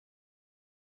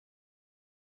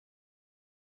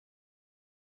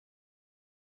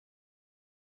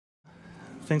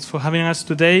Thanks for having us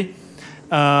today,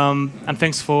 and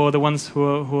thanks for the ones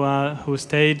who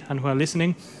stayed and who are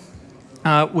listening.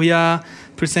 We are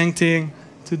presenting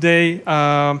today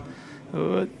a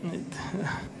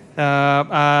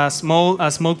small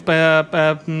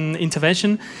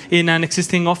intervention in an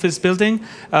existing office building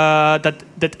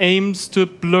that aims to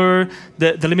blur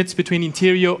the limits between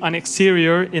interior and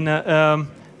exterior in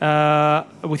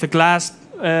with a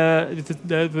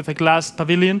glass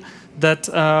pavilion that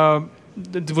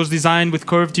was designed with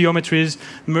curved geometries,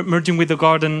 merging with the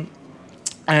garden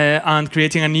and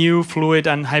creating a new fluid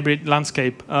and hybrid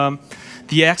landscape.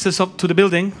 The access up to the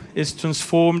building is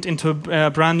transformed into a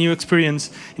brand new experience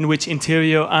in which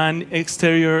interior and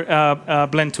exterior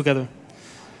blend together.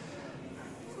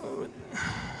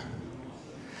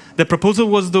 The proposal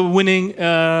was the winning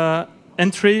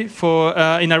entry for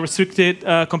in a restricted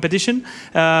competition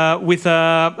with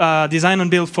a design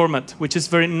and build format, which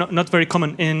is not very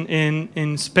common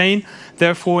in Spain,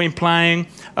 therefore implying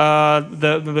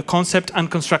the concept and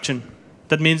construction.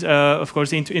 That means, of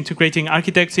course, integrating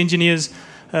architects, engineers,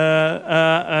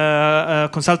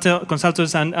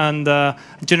 consultants, and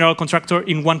general contractor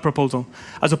in one proposal,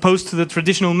 as opposed to the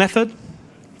traditional method.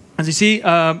 As you see,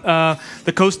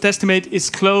 the cost estimate is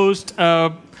closed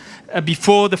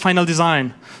before the final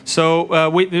design. So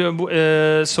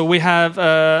we have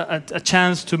a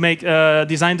chance to make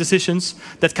design decisions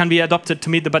that can be adopted to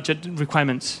meet the budget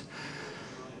requirements.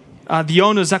 The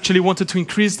owners actually wanted to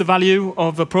increase the value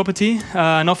of the property,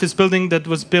 an office building that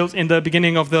was built in the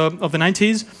beginning of the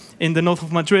 90s in the north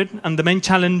of Madrid. And the main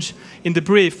challenge in the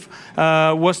brief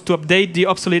was to update the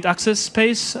obsolete access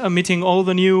space, meeting all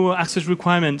the new access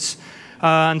requirements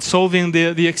and solving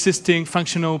the existing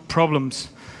functional problems.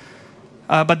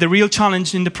 But the real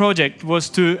challenge in the project was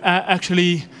to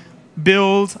actually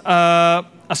build a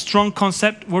strong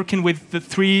concept working with the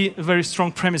three very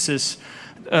strong premises.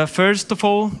 First of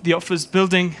all, the office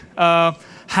building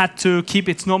had to keep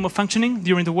its normal functioning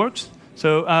during the works.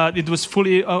 So it was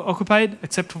fully occupied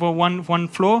except for one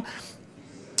floor.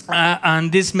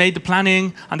 And this made the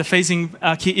planning and the phasing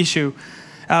a key issue.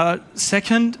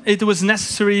 Second, it was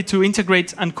necessary to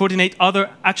integrate and coordinate other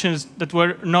actions that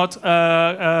were not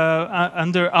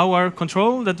under our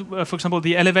control, that, for example,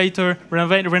 the elevator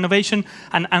renovation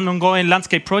and an ongoing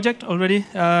landscape project already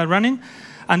running.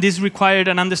 And this required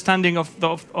an understanding of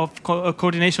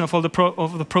coordination of all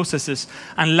the processes.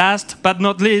 And last but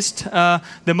not least,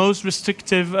 the most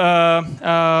restrictive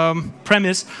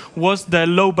premise was the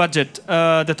low budget,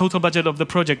 the total budget of the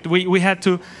project. We had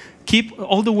to keep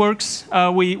all the works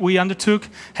we undertook,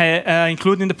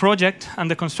 including the project and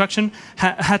the construction,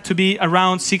 had to be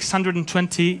around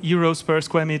 620 euros per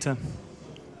square meter.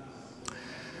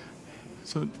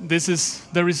 So this is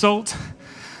the result.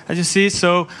 As you see,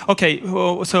 so okay,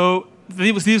 so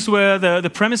these were the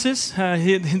premises.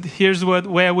 Here's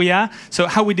where we are. So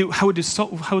how do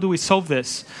we solve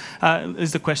this?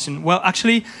 Is the question. Well,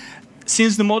 actually,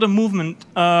 since the modern movement,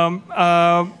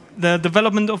 the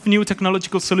development of new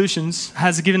technological solutions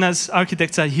has given us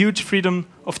architects a huge freedom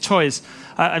of choice,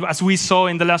 as we saw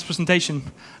in the last presentation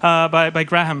by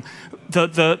Graham.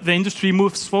 The industry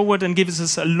moves forward and gives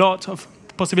us a lot of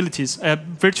possibilities,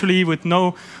 virtually with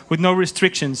no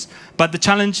restrictions. But the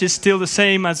challenge is still the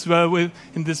same as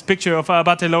in this picture of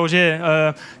Abate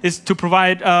Lauger, is to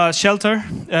provide shelter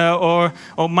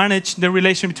or manage the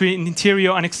relation between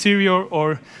interior and exterior,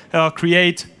 or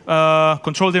create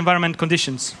controlled environment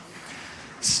conditions.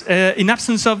 In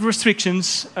absence of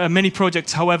restrictions, many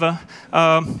projects, however,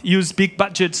 use big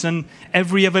budgets and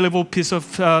every available piece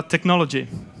of technology.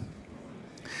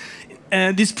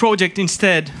 This project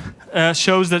instead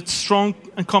shows that strong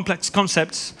and complex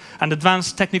concepts and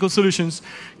advanced technical solutions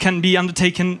can be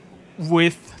undertaken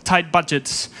with tight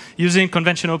budgets using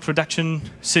conventional production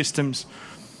systems.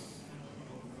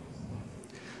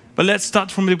 But let's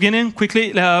start from the beginning quickly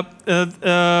with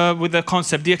the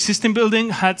concept. The existing building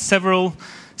had several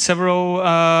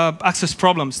access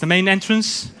problems. The main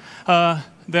entrance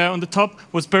there on the top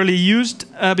was barely used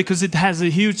because it has a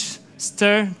huge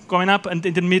stair going up and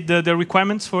it didn't meet the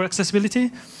requirements for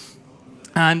accessibility.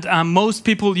 And most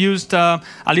people used a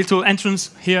little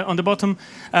entrance here on the bottom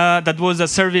that was a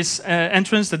service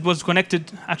entrance that was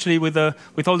connected actually with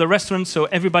all the restaurants. So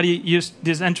everybody used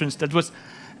this entrance that was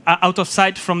out of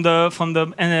sight from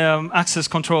the access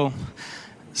control.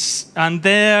 And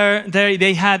there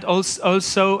they had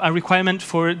also a requirement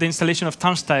for the installation of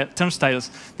turnstiles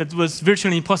that was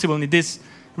virtually impossible in this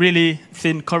really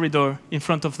thin corridor in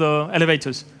front of the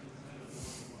elevators.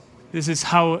 This is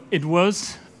how it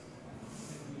was.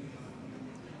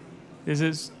 This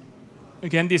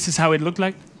is how it looked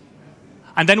like.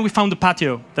 And then we found the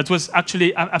patio that was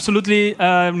actually absolutely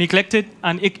neglected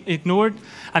and ignored,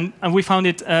 and we found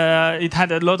it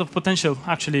had a lot of potential.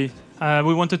 Actually,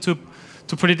 we wanted to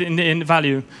put it in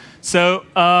value. So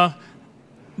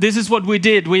this is what we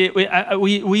did. We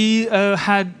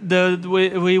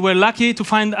were lucky to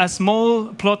find a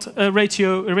small plot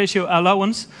ratio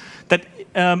allowance that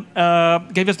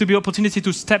gave us the opportunity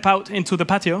to step out into the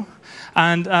patio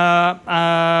and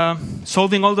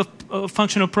solving all the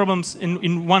functional problems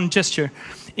in one gesture,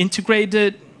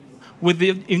 integrating with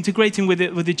the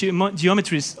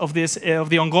geometries of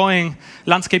the ongoing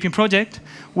landscaping project.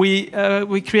 We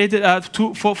created a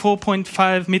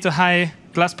 4.5 meter high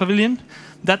glass pavilion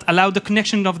that allowed the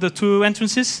connection of the two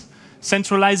entrances,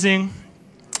 centralizing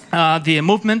the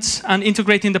movements and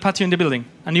integrating the patio in the building.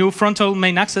 A new frontal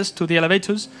main access to the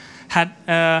elevators had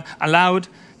allowed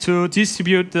to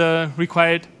distribute the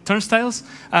required turnstiles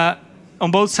on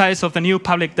both sides of the new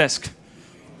public desk.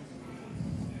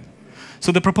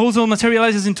 So the proposal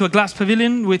materializes into a glass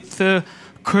pavilion with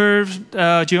curved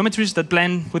geometries that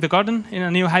blend with the garden in a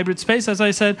new hybrid space, as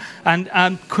I said,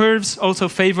 and curves also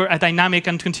favor a dynamic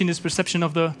and continuous perception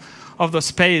of the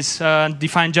space,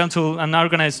 define gentle and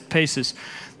organized spaces.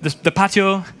 The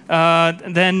patio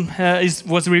then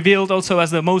was revealed also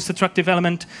as the most attractive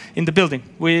element in the building.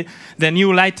 The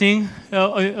new lighting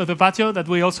of the patio that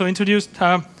we also introduced,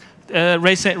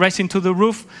 raising to the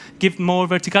roof, give more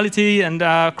verticality and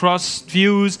cross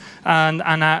views and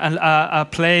a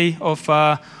play of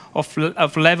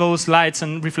levels, lights,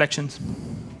 and reflections.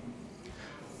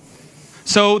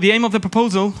 So the aim of the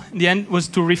proposal in the end was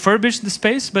to refurbish the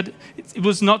space, but it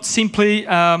was not simply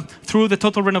through the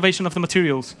total renovation of the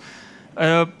materials.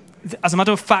 As a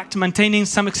matter of fact, maintaining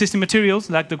some existing materials,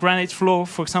 like the granite floor,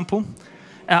 for example,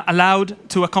 allowed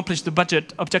to accomplish the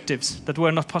budget objectives that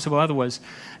were not possible otherwise.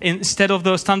 Instead of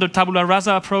the standard tabula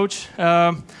rasa approach,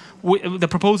 the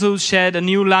proposal shed a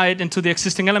new light into the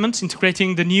existing elements,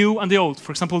 integrating the new and the old.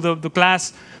 For example, the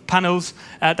glass panels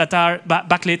that are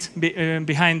backlit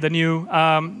behind the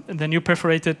new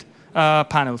perforated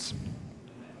panels.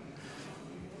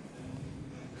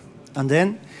 And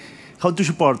then, how to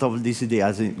support all these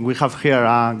ideas? We have here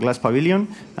a glass pavilion,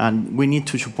 and we need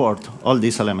to support all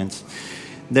these elements.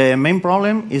 The main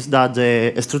problem is that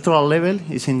the structural level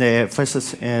is in the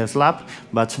first slab,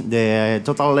 but the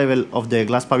total level of the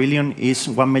glass pavilion is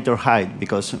 1 meter high,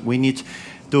 because we need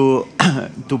to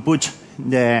put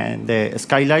the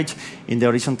skylight in the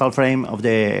horizontal frame of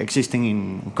the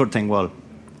existing curtain wall.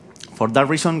 For that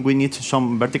reason, we need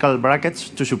some vertical brackets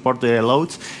to support the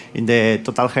loads in the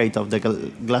total height of the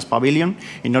glass pavilion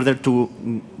in order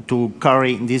to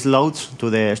carry these loads to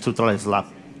the structural slab.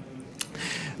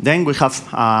 Then we have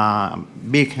a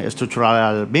big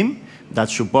structural beam that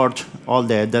support all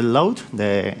the dead load,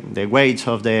 the weights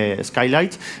of the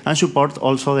skylight, and support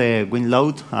also the wind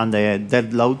load and the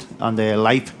dead load and the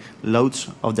light loads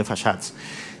of the facades.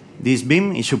 This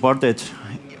beam is supported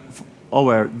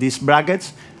over these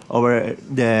brackets over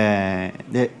the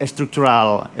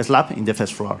structural slab in the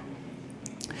first floor.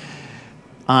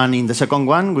 And in the second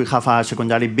one, we have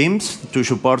secondary beams to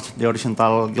support the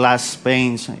horizontal glass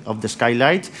panes of the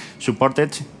skylight,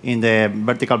 supported in the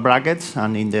vertical brackets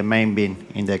and in the main beam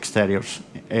in the exterior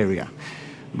area.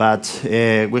 But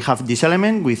we have this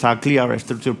element with a clear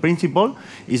structure principle.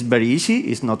 It's very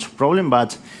easy, it's not a problem,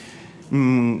 but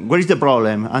where is the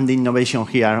problem and the innovation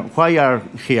here? Why are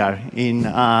here in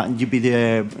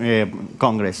GPD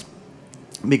Congress?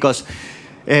 Because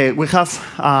we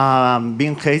have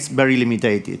beam heights very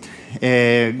limited.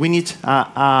 We need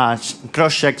a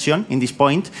cross-section in this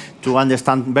point to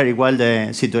understand very well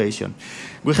the situation.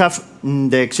 We have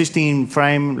the existing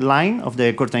frame line of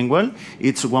the curtain wall.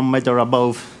 It's 1 meter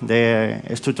above the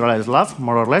structural slab,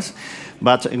 more or less.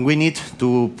 But we need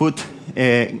to put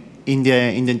in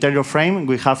the interior frame,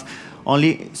 we have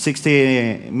only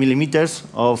 60 millimeters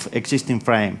of existing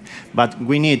frame. But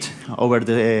we need, over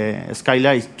the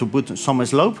skylight, to put some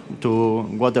slope to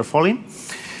water falling.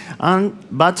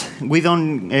 But we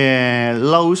don't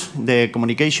lose the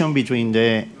communication between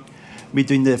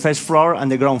the first floor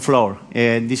and the ground floor.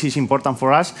 This is important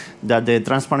for us, that the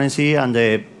transparency and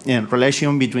the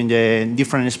relation between the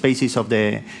different spaces of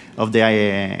the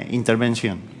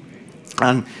intervention.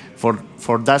 And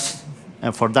for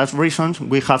that reason,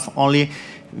 we have only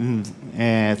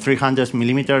 300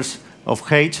 millimeters of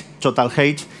height, total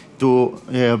height, to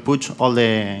put all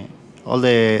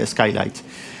the skylight.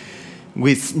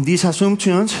 With these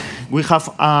assumptions, we have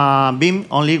a beam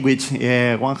only with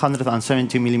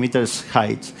 170 millimeters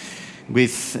height.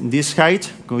 With this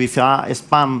height, with a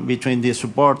span between the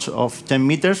supports of 10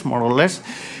 meters, more or less,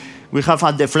 We have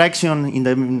a deflection in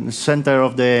the center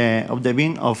of the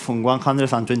beam of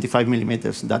 125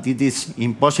 millimeters. That it is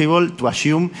impossible to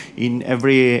assume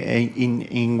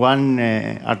in one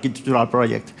architectural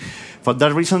project. For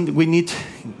that reason, we need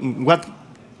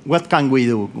what can we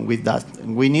do with that?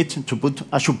 We need to put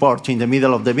a support in the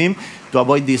middle of the beam to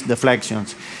avoid these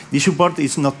deflections. This support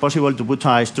is not possible to put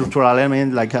a structural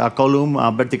element like a column,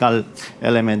 a vertical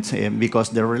element, because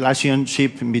the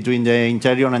relationship between the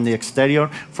interior and the exterior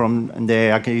from the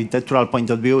architectural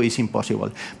point of view is impossible.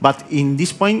 But in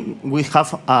this point, we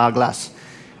have a glass.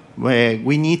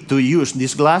 We need to use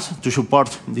this glass to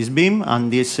support this beam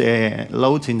and this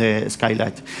load in the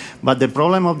skylight. But the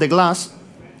problem of the glass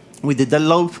with the dead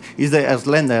load is the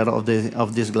slender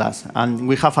of this glass, and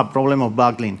we have a problem of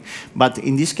buckling. But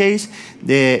in this case,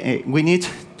 we need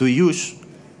to use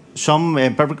some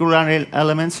perpendicular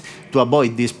elements to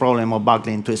avoid this problem of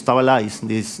buckling, to stabilize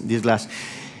this glass.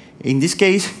 In this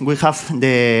case, we have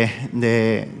the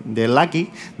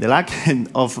lack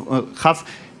of have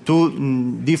two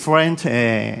different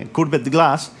curved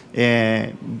glass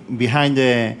behind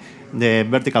the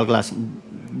vertical glass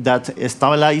that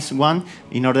stabilize one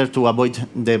in order to avoid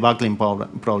the buckling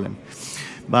problem.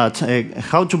 But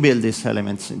how to build these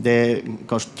elements? The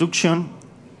construction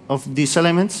of these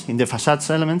elements, in the facade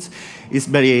elements, is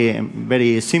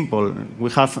very simple. We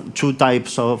have two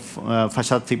types of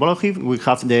facade typology. We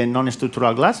have the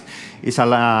non-structural glass. It's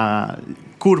a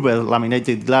curved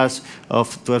laminated glass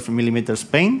of 12 millimeters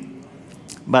pane,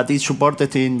 but it's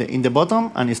supported in the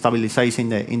bottom and stabilized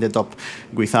in the top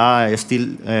with a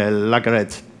steel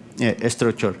lacquered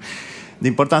structure. The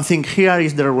important thing here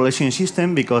is the regulation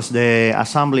system, because the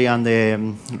assembly and the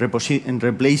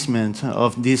replacement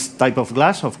of this type of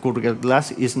glass, of curved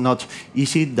glass, is not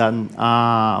easy than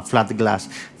flat glass.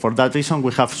 For that reason,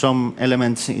 we have some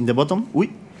elements in the bottom.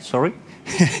 Sorry.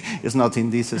 It's not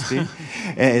in this screen.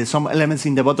 Some elements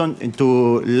in the bottom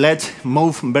to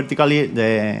move vertically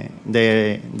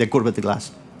the curved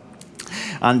glass.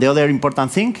 And the other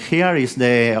important thing here is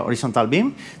the horizontal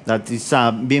beam. That is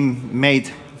a beam made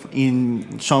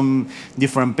in some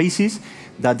different pieces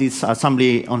that is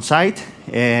assembly on site.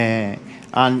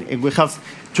 And we have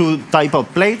two types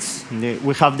of plates.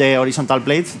 We have the horizontal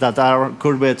plates that are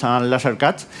curved and laser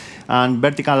cut, and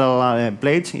vertical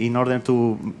plates in order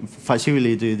to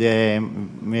facilitate the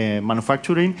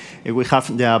manufacturing. We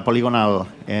have the polygonal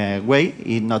way,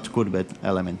 not curved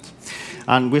element.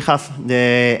 And we have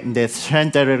the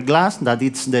center glass, that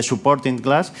it's the supporting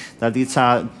glass, that it's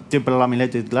a triple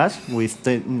laminated glass with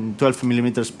 12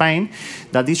 millimeters pane,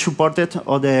 that is supported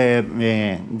on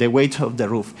the weight of the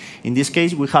roof. In this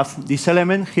case, we have this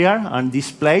element here and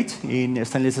this plate in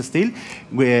stainless steel,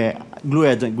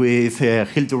 glued with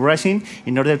Hilti resin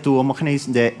in order to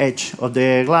homogenize the edge of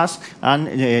the glass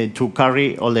and to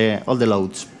carry all the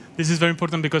loads. This is very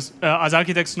important because as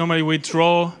architects, normally we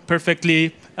draw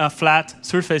perfectly flat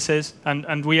surfaces,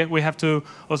 and we have to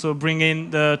also bring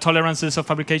in the tolerances of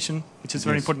fabrication, which is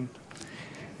very important.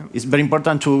 It's very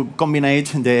important to combine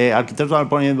the architectural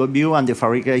point of view and the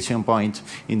fabrication point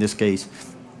in this case.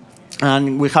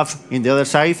 And we have, in the other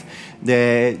side,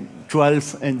 the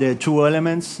 12 and the two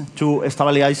elements to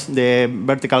stabilize the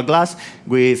vertical glass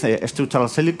with structural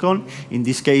silicone. In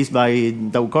this case, by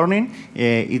Dow Corning,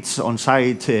 it's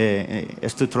on-site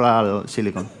structural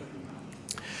silicone.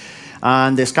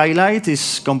 And the skylight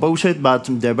is composed by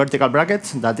the vertical bracket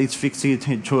that is fixed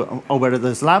over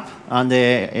the slab, and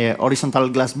the horizontal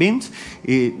glass beams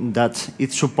that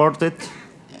it's supported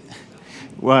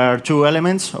were two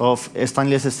elements of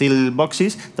stainless steel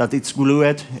boxes that it's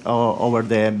glued over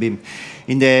the beam.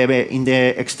 In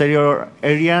the exterior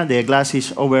area, the glass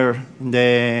is over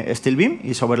the steel beam,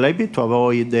 is overlaid to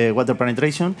avoid the water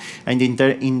penetration. And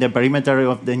in the perimeter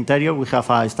of the interior, we have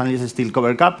a stainless steel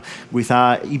cover cap with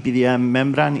a EPDM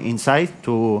membrane inside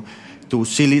to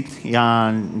seal it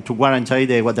and to guarantee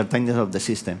the watertightness of the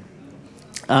system.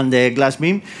 And the glass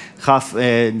beam have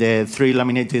the three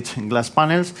laminated glass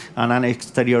panels and an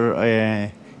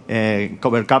exterior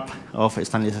cover cap of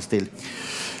stainless steel.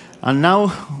 And now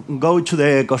go to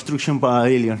the construction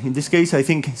pavilion. In this case, I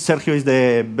think Sergio is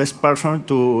the best person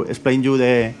to explain you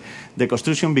the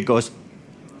construction, because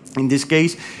in this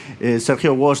case,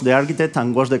 Sergio was the architect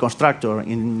and was the constructor,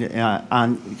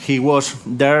 and he was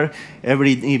there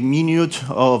every minute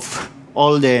of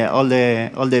all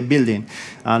the building,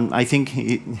 and I think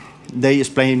they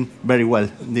explain very well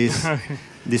this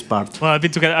this part? Well, I've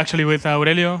been together actually with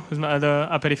Aurelio, who's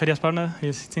the Periferias partner.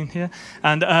 He's sitting here,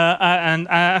 and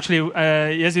actually,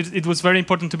 yes, it was very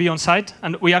important to be on site.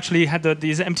 And we actually had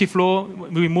this empty floor.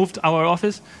 We moved our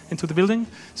office into the building,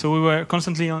 so we were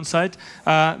constantly on site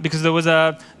because there was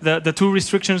the two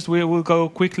restrictions. We will go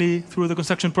quickly through the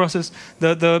construction process.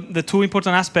 The two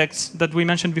important aspects that we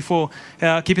mentioned before,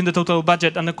 keeping the total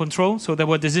budget under control. So there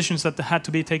were decisions that had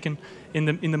to be taken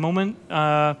in the moment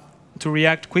to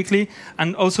react quickly,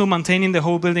 and also maintaining the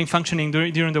whole building functioning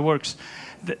during the works.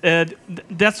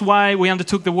 That's why we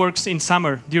undertook the works in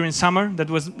summer. During summer, there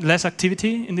was less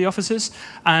activity in the offices,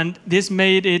 and this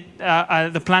made it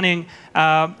the planning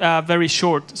very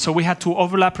short. So we had to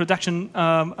overlap production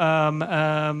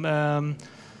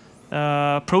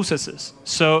processes.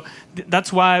 So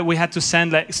that's why we had to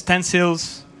send like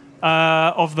stencils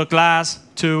of the glass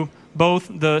to both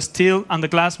the steel and the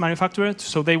glass manufacturer,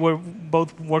 so they were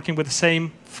both working with the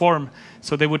same form,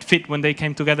 so they would fit when they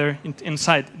came together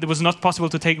inside. It was not possible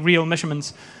to take real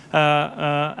measurements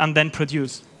and then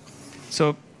produce.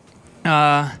 So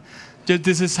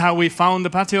this is how we found the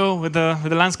patio with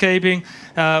the landscaping.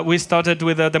 We started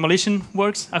with the demolition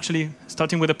works, actually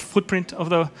starting with a footprint of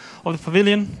the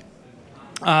pavilion.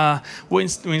 We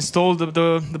installed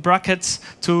the brackets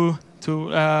to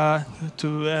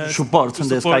support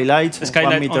the skylight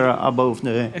 1 meter above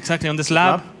the exactly on the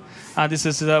slab. This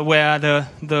is where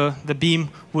the beam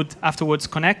would afterwards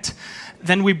connect.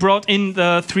 Then we brought in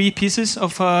the 3 pieces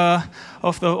of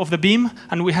the beam,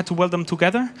 and we had to weld them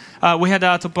together. We had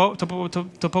a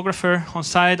topographer on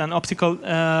site and optical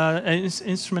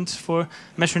instruments for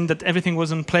measuring that everything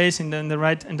was in place in the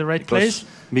right place.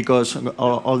 Because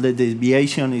all the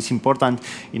deviation is important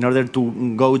in order to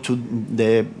go to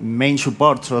the main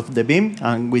supports of the beam,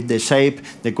 and with the shape,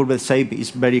 the curved shape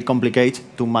is very complicated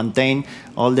to maintain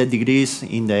all the degrees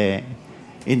in the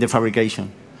fabrication.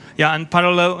 Yeah, and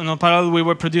parallel, we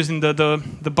were producing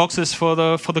the boxes for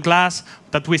the glass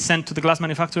that we sent to the glass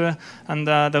manufacturer, and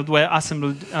that were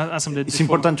assembled. It's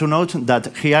important to note that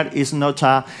here is not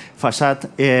a facade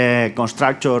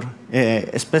constructor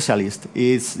specialist.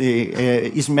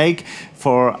 It's made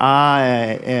for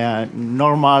a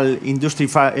normal industry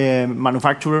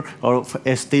manufacturer of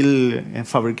steel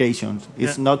fabrication.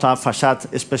 It's not a facade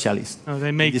specialist. Oh,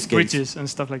 they make bridges and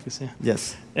stuff like this. Yeah.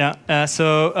 Yes. Yeah.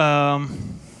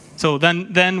 So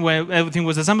then when everything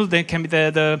was assembled, then came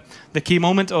the key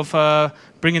moment of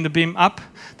bringing the beam up,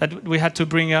 that we had to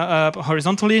bring up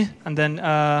horizontally and then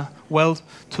weld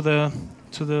to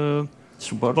the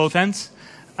support both ends.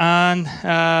 And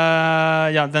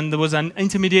then there was an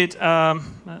intermediate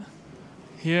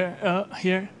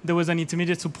here there was an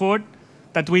intermediate support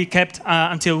that we kept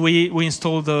until we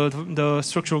installed the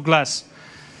structural glass.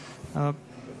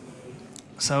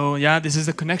 So yeah, this is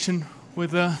the connection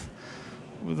with the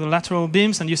lateral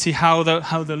beams, and you see how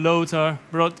the loads are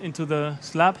brought into the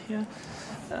slab here.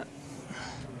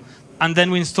 And then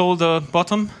we install the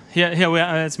bottom. Here we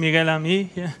are, it's Miguel and me.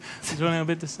 Here, it's running a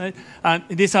bit this side. And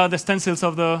these are the stencils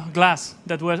of the glass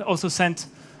that were also sent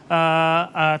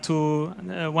to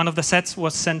one of the sets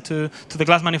was sent to the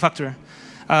glass manufacturer.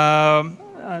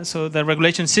 So the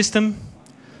regulation system,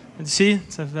 you see,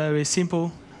 it's a very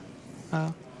simple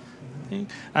thing.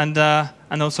 And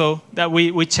also that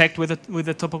we checked with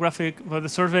the topographic, with the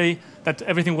survey, that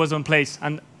everything was on place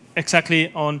and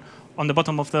exactly on the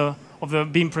bottom of the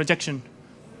beam projection.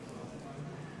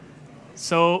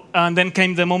 So and then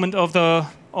came the moment of the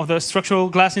structural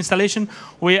glass installation.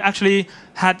 We actually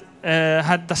had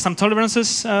some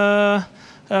tolerances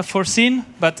foreseen,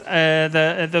 but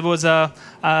there was a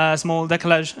small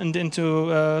decalage and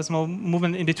a small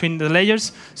movement in between the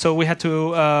layers. So we had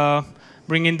to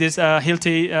bring in this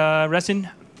Hilti resin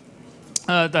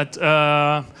that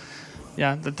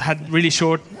had really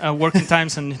short working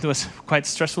times, and it was quite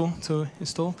stressful to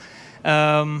install.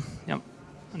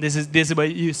 This is where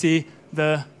you see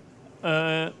the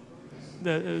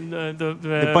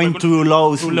point to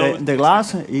load the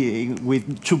glass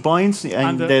with 2 points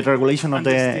and the regulation of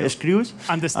the screws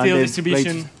and the steel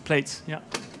distribution plates. Yeah.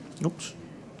 Oops.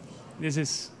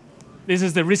 This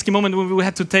is the risky moment when we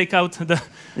had to take out the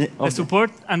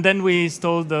support, and then we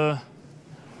installed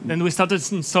Then we started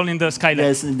installing the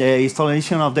skylights. Yes, the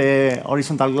installation of the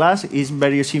horizontal glass is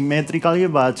very symmetrically,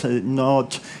 but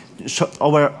not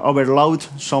overload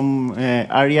some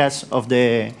areas of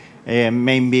the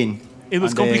main beam. It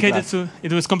was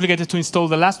complicated to install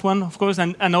the last one, of course,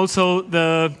 and also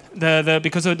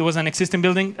because it was an existing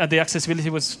building, the accessibility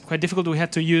was quite difficult. We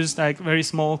had to use like very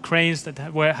small cranes that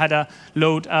had a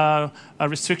load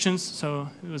restrictions, so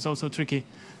it was also tricky.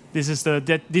 This is the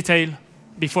detail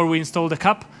before we install the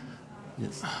cap.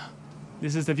 Yes.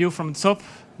 This is the view from the top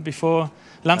before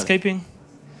landscaping.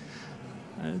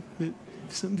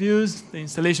 Some views, the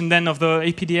installation then of the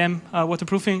APDM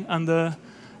waterproofing and the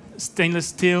stainless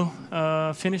steel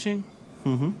finishing,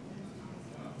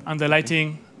 and the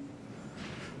lighting,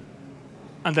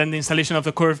 and then the installation of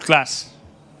the curved glass.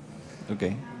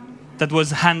 Okay. That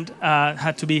was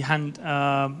had to be hand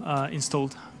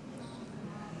installed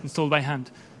by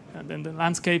hand. And then the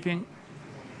landscaping,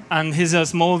 and here's a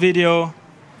small video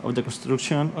of the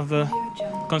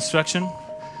construction.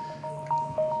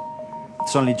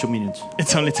 It's only 2 minutes.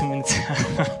 It's only 2 minutes.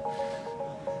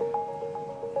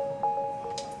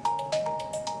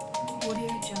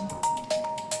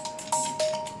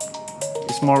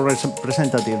 It's more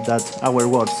representative than our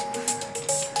words.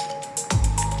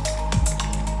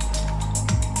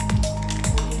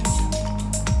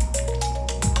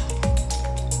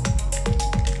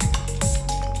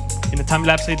 In the time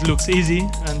lapse, it looks easy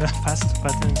and fast,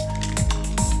 but.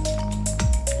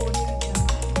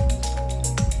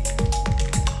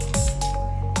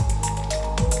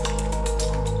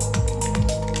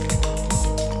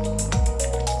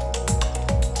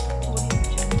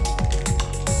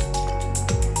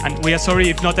 And we are sorry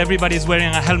if not everybody is wearing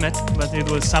a helmet, but it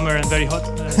was summer and very hot.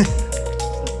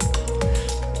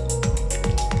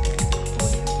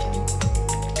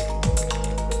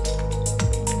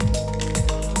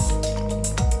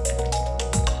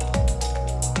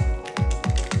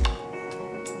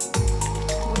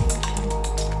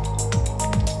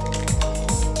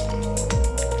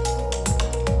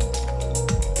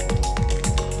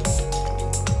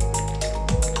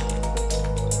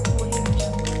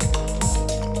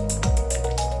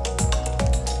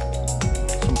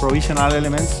 Provisional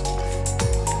elements.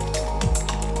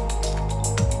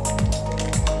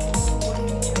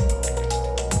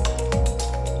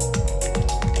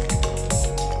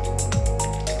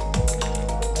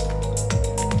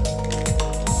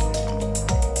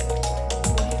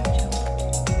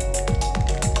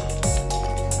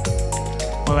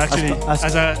 Well, actually,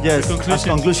 as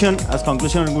conclusion,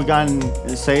 we can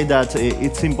say that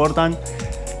it's important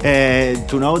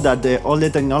to know that all the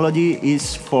technology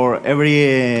is for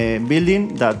every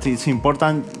building, that it's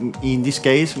important in this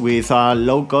case with a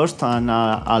low cost and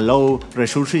a low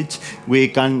resources, we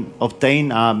can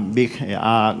obtain a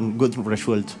good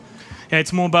result. Yeah,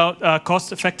 it's more about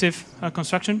cost-effective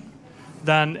construction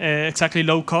than exactly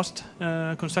low-cost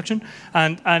construction,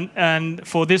 and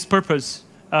for this purpose,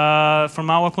 from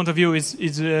our point of view, is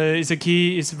a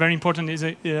key. Is very important. Is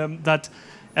that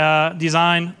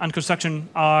design and construction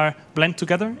are blend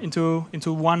together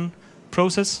into one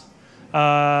process,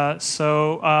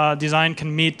 so design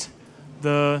can meet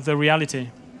the reality.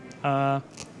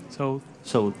 So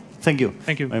thank you.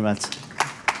 Thank you very much.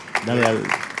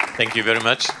 Thank you very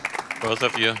much, both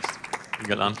of you,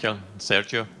 Miguel Angel and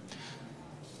Sergio.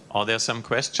 Are there some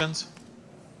questions?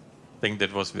 I think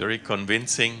that was very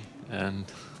convincing. And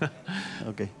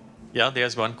okay. Yeah,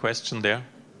 there's one question there.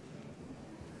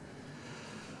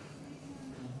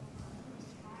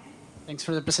 Thanks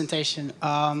for the presentation.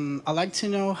 I'd like to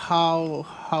know how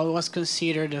it was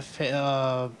considered if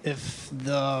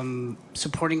the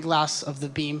supporting glass of the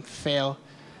beam failed.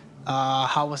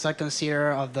 How was that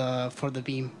considered for the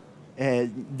beam?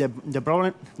 The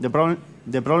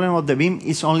problem of the beam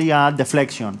is only a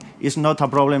deflection. It's not a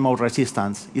problem of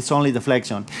resistance. It's only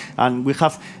deflection, and we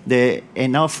have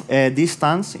enough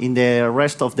distance in the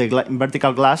rest of the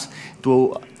vertical glass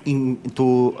to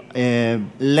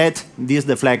let this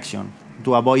deflection,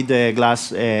 to avoid the glass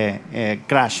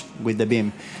crash with the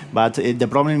beam. But the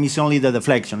problem is only the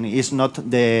deflection. It's not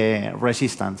the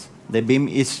resistance. The beam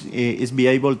is be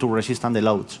able to resist the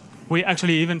loads. We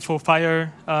actually, even for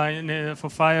fire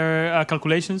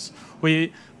calculations,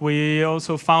 we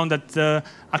also found that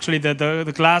actually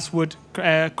the glass would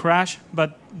crash,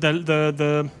 but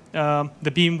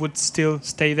the beam would still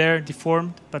stay there,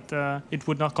 deformed, but it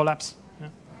would not collapse. Yeah.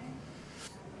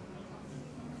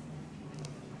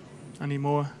 Any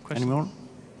more questions? Any more?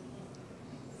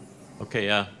 Okay,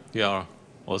 yeah, we are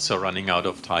also running out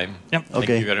of time. Yep. Thank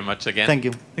you very much again. Thank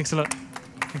you. Thanks a lot.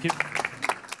 Thank you.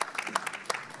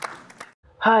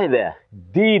 Hi there.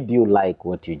 Did you like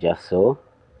what you just saw?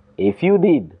 If you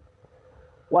did,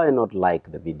 why not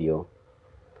like the video?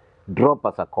 Drop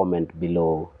us a comment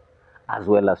below, as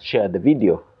well as share the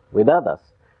video with others,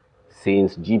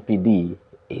 since GPD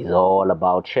is all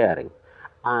about sharing.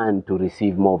 And to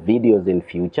receive more videos in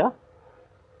future,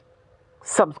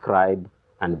 subscribe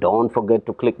and don't forget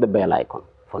to click the bell icon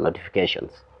for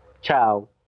notifications. Ciao.